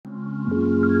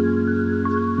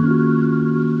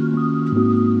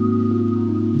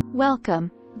Welcome,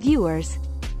 viewers.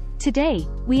 Today,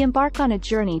 we embark on a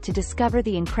journey to discover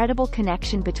the incredible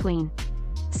connection between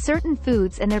certain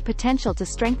foods and their potential to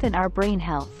strengthen our brain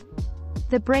health.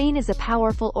 The brain is a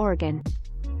powerful organ,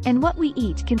 and what we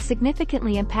eat can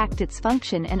significantly impact its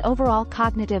function and overall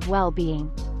cognitive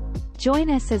well-being. Join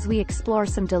us as we explore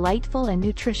some delightful and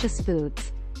nutritious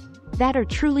foods that are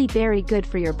truly very good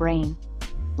for your brain.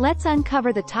 Let's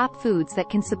uncover the top foods that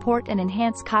can support and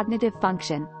enhance cognitive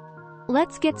function.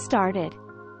 Let's get started.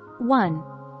 1.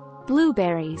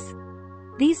 Blueberries.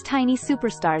 These tiny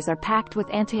superstars are packed with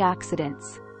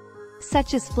antioxidants,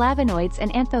 such as flavonoids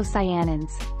and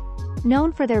anthocyanins,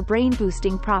 known for their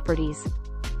brain-boosting properties.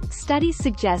 Studies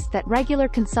suggest that regular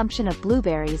consumption of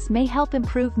blueberries may help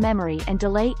improve memory and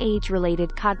delay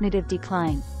age-related cognitive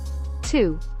decline.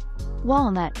 2.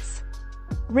 Walnuts.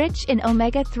 Rich in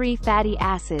omega-3 fatty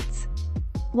acids,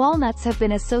 walnuts have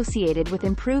been associated with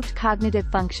improved cognitive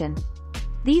function.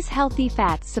 These healthy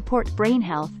fats support brain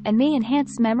health and may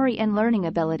enhance memory and learning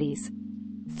abilities.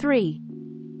 3.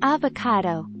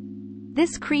 Avocado.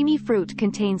 This creamy fruit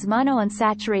contains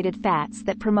monounsaturated fats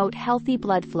that promote healthy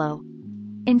blood flow,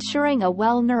 ensuring a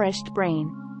well-nourished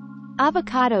brain.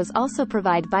 Avocados also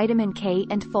provide vitamin K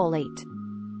and folate,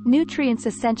 nutrients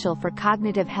essential for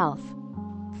cognitive health.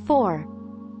 4.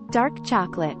 Dark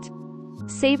chocolate.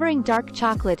 Savoring dark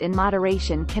chocolate in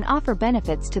moderation can offer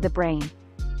benefits to the brain.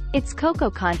 Its cocoa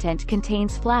content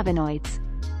contains flavonoids,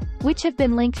 which have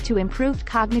been linked to improved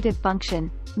cognitive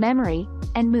function, memory,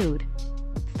 and mood.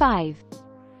 5.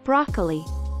 Broccoli.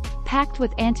 Packed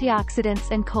with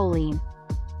antioxidants and choline,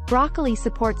 broccoli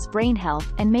supports brain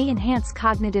health and may enhance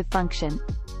cognitive function.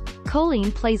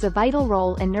 Choline plays a vital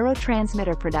role in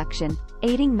neurotransmitter production,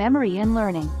 aiding memory and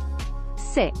learning.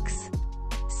 6.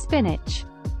 Spinach.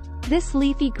 This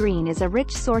leafy green is a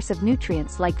rich source of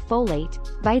nutrients like folate,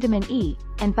 vitamin E,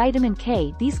 and vitamin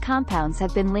K. These compounds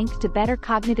have been linked to better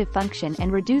cognitive function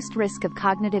and reduced risk of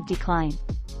cognitive decline.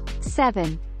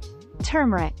 7.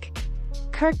 Turmeric.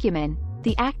 Curcumin,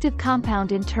 the active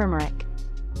compound in turmeric,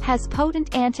 has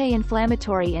potent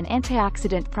anti-inflammatory and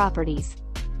antioxidant properties.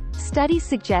 Studies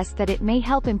suggest that it may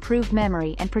help improve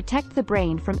memory and protect the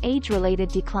brain from age-related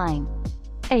decline.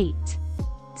 8.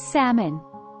 Salmon.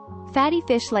 Fatty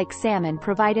fish like salmon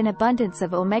provide an abundance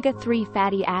of omega-3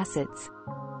 fatty acids,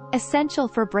 essential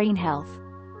for brain health.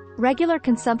 Regular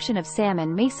consumption of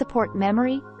salmon may support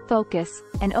memory, focus,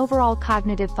 and overall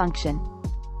cognitive function.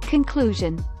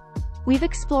 Conclusion. We've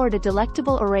explored a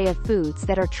delectable array of foods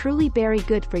that are truly very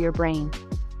good for your brain.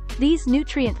 These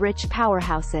nutrient-rich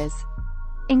powerhouses,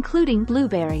 including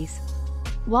blueberries,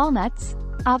 walnuts,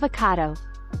 avocado,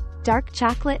 dark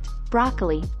chocolate,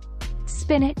 broccoli,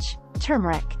 spinach,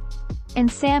 turmeric, and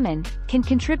salmon, can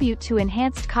contribute to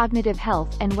enhanced cognitive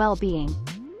health and well-being.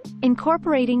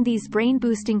 Incorporating these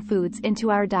brain-boosting foods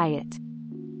into our diet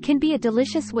can be a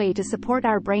delicious way to support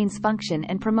our brain's function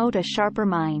and promote a sharper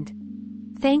mind.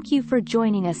 Thank you for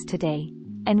joining us today,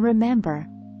 and remember,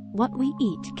 what we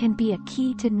eat can be a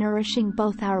key to nourishing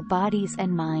both our bodies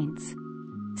and minds.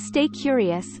 Stay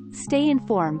curious, stay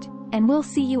informed, and we'll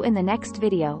see you in the next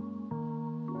video.